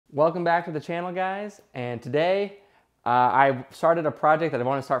Welcome back to the channel, guys. And today I started a project that I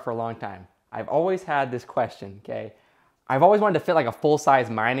want to start for a long time. I've always had this question, okay? I've always wanted to fit like a full-size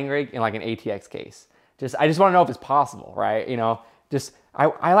mining rig in like an ATX case. I just want to know if it's possible, right? You know,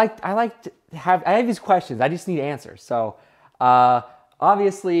 I have these questions. I just need answers. So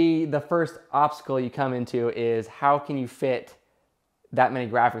obviously the first obstacle you come into is how can you fit that many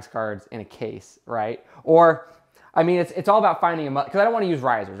graphics cards in a case, right? Or I mean, it's all about finding a, because I don't want to use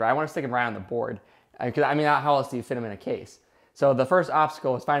risers, right? I want to stick them right on the board. Because I mean, how else do you fit them in a case? So the first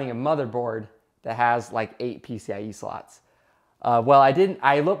obstacle is finding a motherboard that has like 8 PCIe slots. Well, I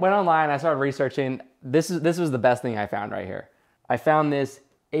went online, I started researching. This was the best thing I found right here. I found this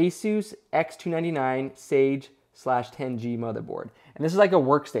ASUS X299 Sage/10G motherboard. And this is like a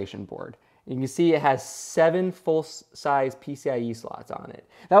workstation board. You can see it has 7 full-size PCIe slots on it.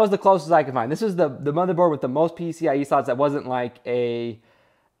 That was the closest I could find. This is the motherboard with the most PCIe slots that wasn't like a,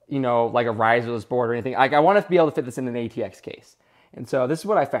 you know, like a riserless board or anything. Like I wanted to be able to fit this in an ATX case. And so this is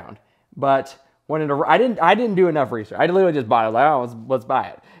what I found. But I didn't do enough research. I literally just bought it. Like, oh, let's buy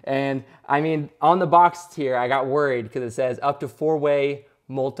it. And I mean, on the box here, I got worried because it says up to 4-way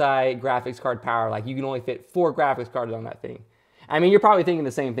multi-graphics card power. Like you can only fit 4 graphics cards on that thing. I mean, you're probably thinking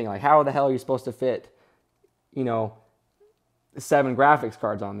the same thing. Like, how the hell are you supposed to fit, you know, 7 graphics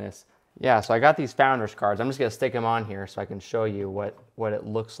cards on this? Yeah, so I got these founders cards. I'm just gonna stick them on here so I can show you what it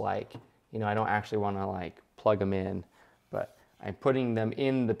looks like. You know, I don't actually want to like plug them in, but I'm putting them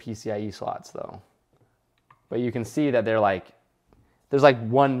in the PCIe slots though. But you can see that there's like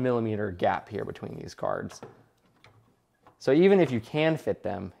 1 millimeter gap here between these cards. So even if you can fit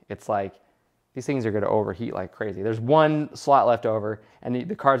them, it's like these things are going to overheat like crazy. There's 1 slot left over, and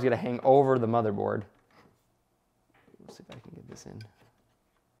the card's going to hang over the motherboard. Let's see if I can get this in.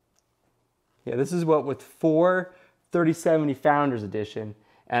 Yeah, this is what with 4 3070 Founders Edition.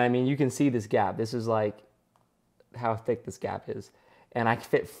 And I mean, you can see this gap. This is like how thick this gap is. And I can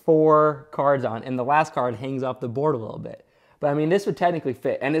fit 4 cards on, and the last card hangs off the board a little bit. But I mean, this would technically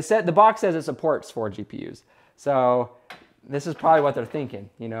fit. And the box says it supports 4 GPUs. So this is probably what they're thinking,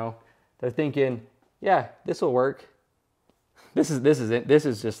 you know? They're thinking, yeah, this will work. This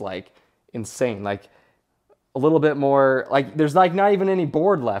is just like insane. Like a little bit more, like there's like not even any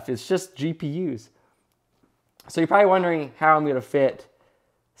board left. It's just GPUs. So you're probably wondering how I'm gonna fit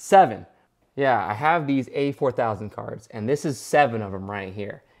 7. Yeah, I have these A4000 cards, and this is 7 of them right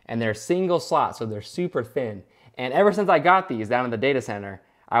here. And they're single slots, so they're super thin. And ever since I got these down in the data center,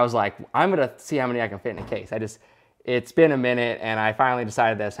 I was like, I'm gonna see how many I can fit in a case. It's been a minute, and I finally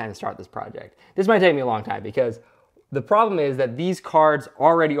decided that it's time to start this project. This might take me a long time because the problem is that these cards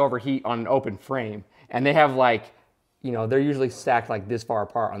already overheat on an open frame, and they have like, you know, they're usually stacked like this far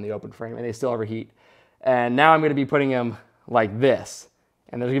apart on the open frame, and they still overheat. And now I'm gonna be putting them like this,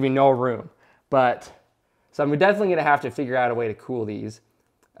 and there's gonna be no room. So I'm definitely gonna have to figure out a way to cool these.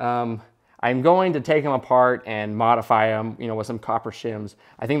 I'm going to take them apart and modify them, you know, with some copper shims.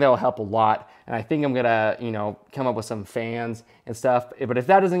 I think that will help a lot. And I think I'm gonna, you know, come up with some fans and stuff. But if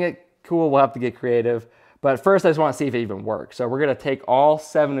that doesn't get cool, we'll have to get creative. But first, I just want to see if it even works. So we're gonna take all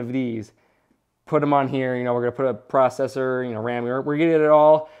 7 of these, put them on here. You know, we're gonna put a processor, you know, RAM. We're gonna get it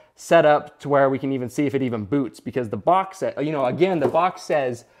all set up to where we can even see if it even boots, because the box set, you know, again, the box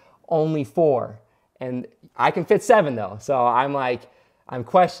says only 4, and I can fit 7 though. So I'm like, I'm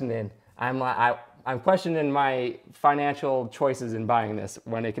questioning my financial choices in buying this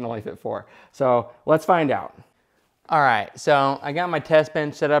when it can only fit 4. So let's find out. All right, so I got my test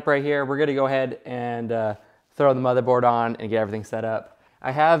bench set up right here. We're gonna go ahead and throw the motherboard on and get everything set up.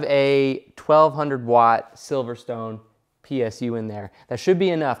 I have a 1200 watt Silverstone PSU in there. That should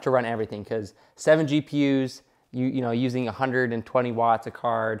be enough to run everything, because 7 GPUs, you know, using 120 watts a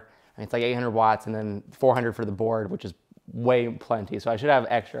card, I mean, it's like 800 watts and then 400 for the board, which is way plenty. So I should have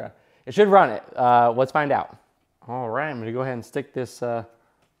extra. It should run it. Let's find out. All right, I'm gonna go ahead and stick this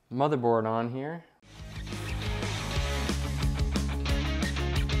motherboard on here.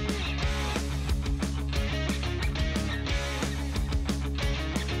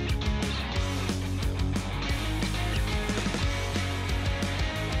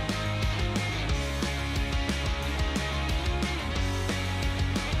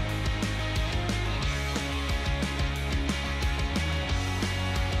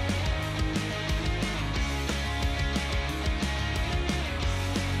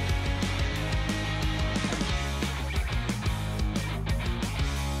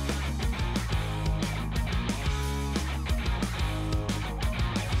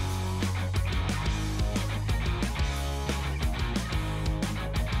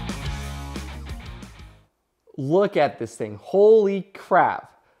 Look at this thing. Holy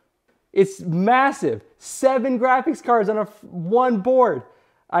crap. It's massive. 7 graphics cards on one board.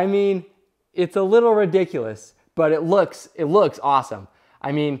 I mean, it's a little ridiculous, but it looks awesome.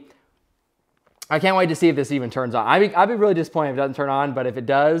 I mean, I can't wait to see if this even turns on. I'd be really disappointed if it doesn't turn on, but if it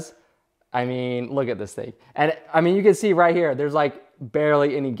does, I mean, look at this thing. And I mean, you can see right here, there's like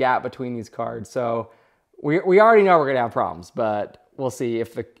barely any gap between these cards. So we already know we're gonna have problems, but we'll see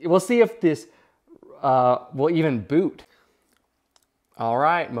if this will even boot. All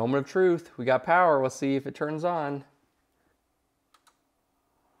right, moment of truth. We got power. We'll see if it turns on.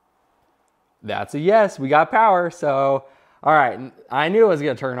 That's a yes. We got power. So, all right. I knew it was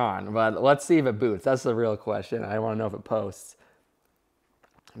going to turn on, but let's see if it boots. That's the real question. I want to know if it posts.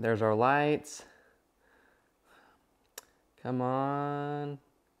 There's our lights. Come on.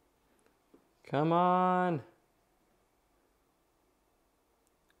 Come on.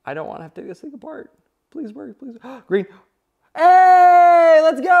 I don't want to have to take this thing apart. Please work. Please. Green. Hey,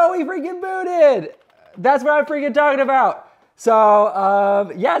 let's go. We freaking booted. That's what I'm freaking talking about.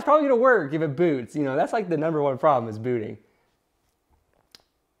 So, yeah, it's probably going to work if it boots. You know, that's like the #1 problem is booting.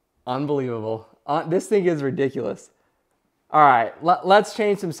 Unbelievable. This thing is ridiculous. All right, let's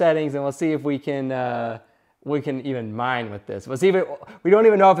change some settings and we'll see if we can even mine with this. We'll see if we don't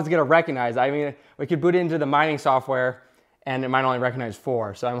even know if it's going to recognize. I mean, we could boot into the mining software and it might only recognize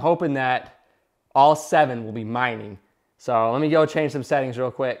 4. So I'm hoping that all 7 will be mining. So let me go change some settings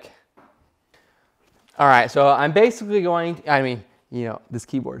real quick. All right, so I'm basically going, I mean, you know, this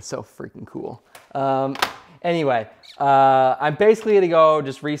keyboard is so freaking cool. Anyway, I'm basically gonna go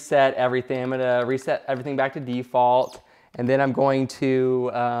just reset everything. I'm gonna reset everything back to default, and then I'm going to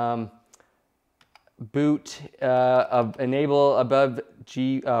enable above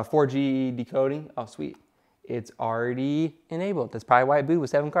 4G decoding. Oh, sweet. It's already enabled. That's probably why it booted with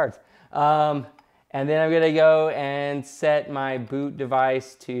 7 cards. And then I'm gonna go and set my boot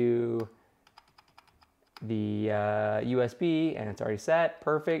device to the USB, and it's already set.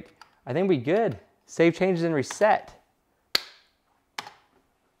 Perfect. I think we good. Save changes and reset.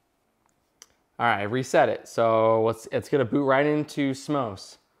 All right, reset it. So it's gonna boot right into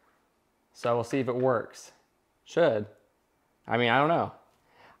SMOS. So we'll see if it works. Should. I mean, I don't know.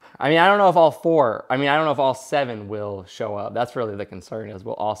 I mean, I don't know if all 4, I mean, I don't know if all 7 will show up. That's really the concern, is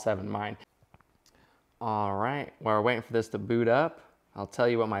will all 7 mine? All right, while we're waiting for this to boot up, I'll tell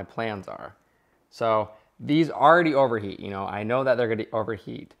you what my plans are. So these already overheat, you know, I know that they're gonna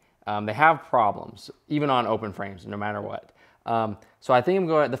overheat. They have problems, even on open frames, no matter what. So I think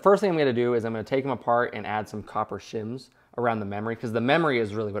the first thing I'm gonna do is I'm gonna take them apart and add some copper shims around the memory, because the memory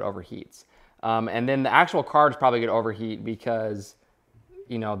is really what overheats. And then the actual card is probably gonna overheat because,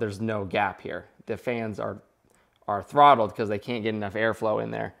 you know, there's no gap here. The fans are throttled because they can't get enough airflow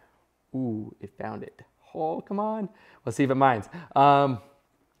in there. Ooh, it found it. Oh, come on. Let's see if it mines. So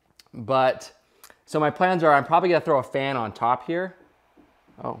my plans are, I'm probably gonna throw a fan on top here.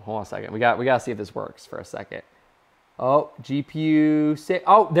 Oh, hold on a second. We gotta see if this works for a second. Oh, GPU 6.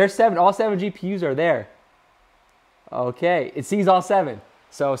 Oh, there's 7. All 7 GPUs are there. Okay, it sees all 7.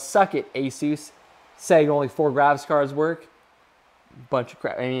 So suck it, ASUS. Saying only 4 graphics cards work. Bunch of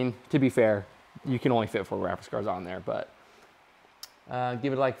crap. I mean, to be fair, you can only fit 4 graphics cards on there, but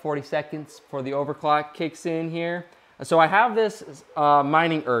give it like 40 seconds before the overclock kicks in here. So I have this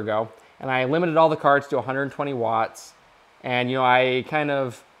mining Ergo, and I limited all the cards to 120 watts. And, you know, I kind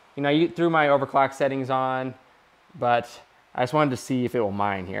of, you know, I threw my overclock settings on, but I just wanted to see if it will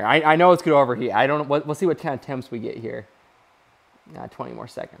mine here. I know it's going to overheat. I don't know. We'll see what kind of temps we get here. 20 more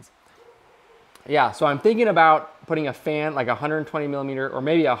seconds. Yeah, so I'm thinking about putting a fan, like a 120 millimeter or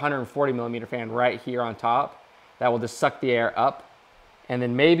maybe a 140 millimeter fan right here on top. That will just suck the air up. And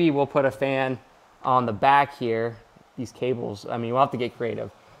then maybe we'll put a fan on the back here. These cables, I mean, we'll have to get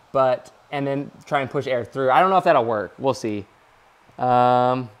creative. But, and then try and push air through. I don't know if that'll work. We'll see.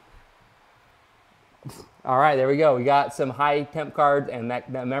 All right, there we go. We got some high temp cards, and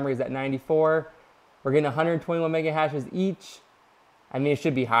that memory is at 94. We're getting 121 mega hashes each. I mean, it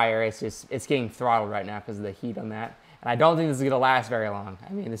should be higher. It's just, it's getting throttled right now because of the heat on that. And I don't think this is gonna last very long.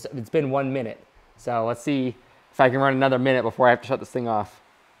 I mean, it's been 1 minute. So let's see if I can run another minute before I have to shut this thing off.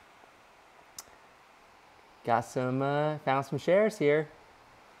 Got some, found some shares here.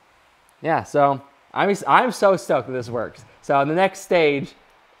 Yeah, so I'm so stoked that this works. So in the next stage,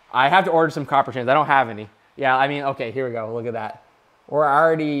 I have to order some copper chains. I don't have any. Yeah, I mean, okay, here we go. Look at that. We're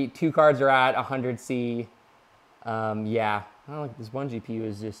already, 2 cards are at 100C. Yeah, oh, look, this one GPU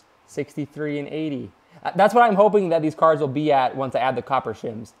is just 63 and 80. That's what I'm hoping that these cards will be at once I add the copper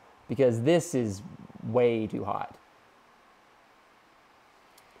shims, because this is way too hot.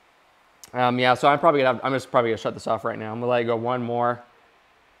 Yeah, so I'm just probably gonna shut this off right now. I'm gonna let it go one more.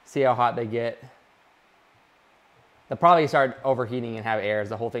 See how hot they get. They'll probably start overheating and have airs.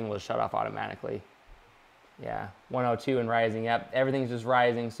 The whole thing will shut off automatically. Yeah, 102 and rising. Yep, everything's just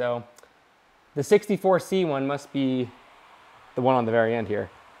rising. So the 64C one must be the one on the very end here.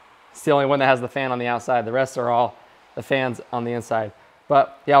 It's the only one that has the fan on the outside. The rest are all the fans on the inside.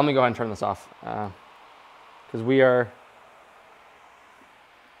 But yeah, let me go ahead and turn this off because we are.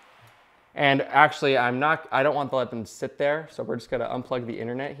 And actually, I don't want to let them sit there. So we're just going to unplug the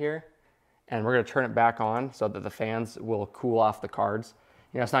internet here and we're going to turn it back on so that the fans will cool off the cards.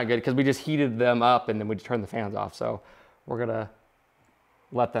 You know, it's not good because we just heated them up and then we turned the fans off. So we're going to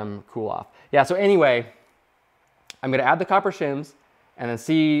let them cool off. Yeah, so anyway, I'm going to add the copper shims and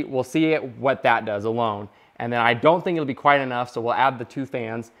then we'll see what that does alone. And then I don't think it'll be quite enough, so we'll add the 2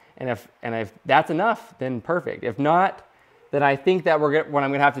 fans. And if that's enough, then perfect. If not, then I think that what I'm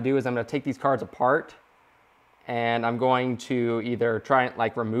going to have to do is I'm going to take these cards apart and I'm going to either try and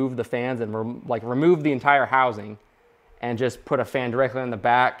like remove the fans and remove the entire housing and just put a fan directly on the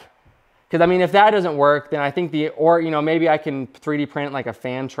back. Because I mean, if that doesn't work, then I think or you know, maybe I can 3D print like a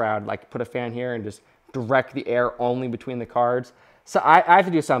fan shroud, like put a fan here and just direct the air only between the cards. So I have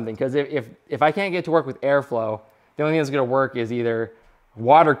to do something because if I can't get to work with airflow, the only thing that's going to work is either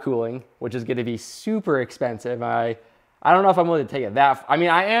water cooling, which is going to be super expensive. I don't know if I'm willing to take it that. I mean,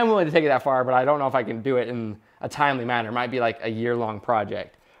 I am willing to take it that far, but I don't know if I can do it in a timely manner. It might be like a year-long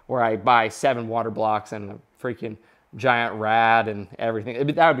project where I buy 7 water blocks and a freaking giant rad and everything.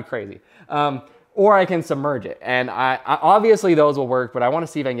 That would be crazy. Or I can submerge it, and I obviously those will work, but I want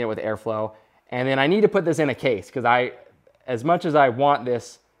to see if I can get it with airflow. And then I need to put this in a case because as much as I want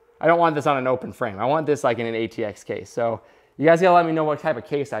this, I don't want this on an open frame. I want this like in an ATX case. So you guys gotta let me know what type of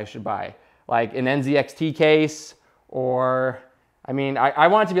case I should buy, like an NZXT case, or I mean, I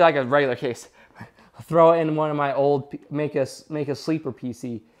want it to be like a regular case. Throw it in one of my old, make a sleeper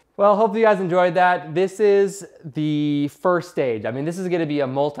PC. Well, hopefully you guys enjoyed that. This is the first stage. I mean, this is gonna be a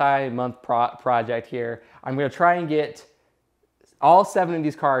multi-month project here. I'm gonna try and get all 7 of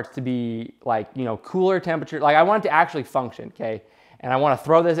these cards to be like, you know, cooler temperature. Like I want it to actually function, okay? And I want to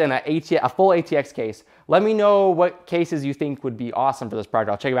throw this in a full ATX case. Let me know what cases you think would be awesome for this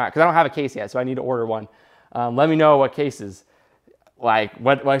project. I'll check them out because I don't have a case yet, so I need to order one. Let me know what cases, like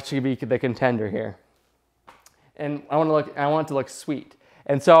what should be the contender here. And I want it to look sweet.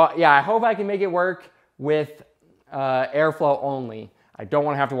 And so yeah, I hope I can make it work with airflow only. I don't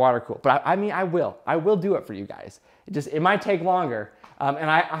want to have to water cool, but I mean, I will do it for you guys. It might take longer. And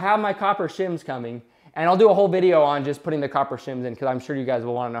I have my copper shims coming, and I'll do a whole video on just putting the copper shims in because I'm sure you guys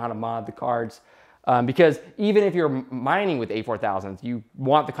will want to know how to mod the cards. Because even if you're mining with A4000s, you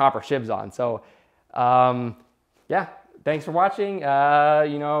want the copper shims on. So yeah, thanks for watching.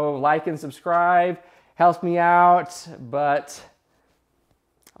 You know, like and subscribe helps me out, but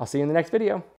I'll see you in the next video.